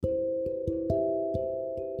Hi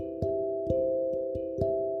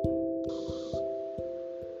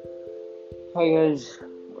guys,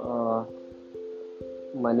 uh,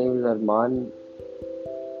 my name is Arman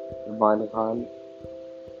Khan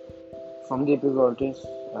from the Epic Artist,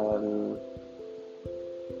 and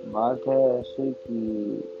बात है ऐसे कि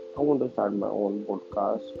I want to start my own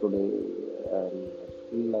podcast today, and I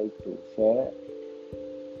feel like to share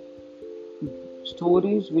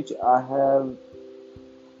stories which I have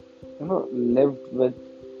lived with,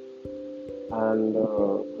 and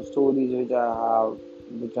stories which I have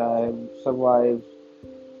survived.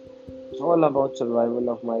 It's all about survival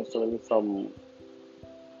of my story from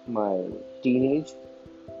my teenage.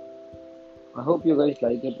 I hope you guys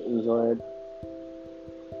like it, enjoy it.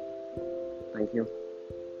 Thank you.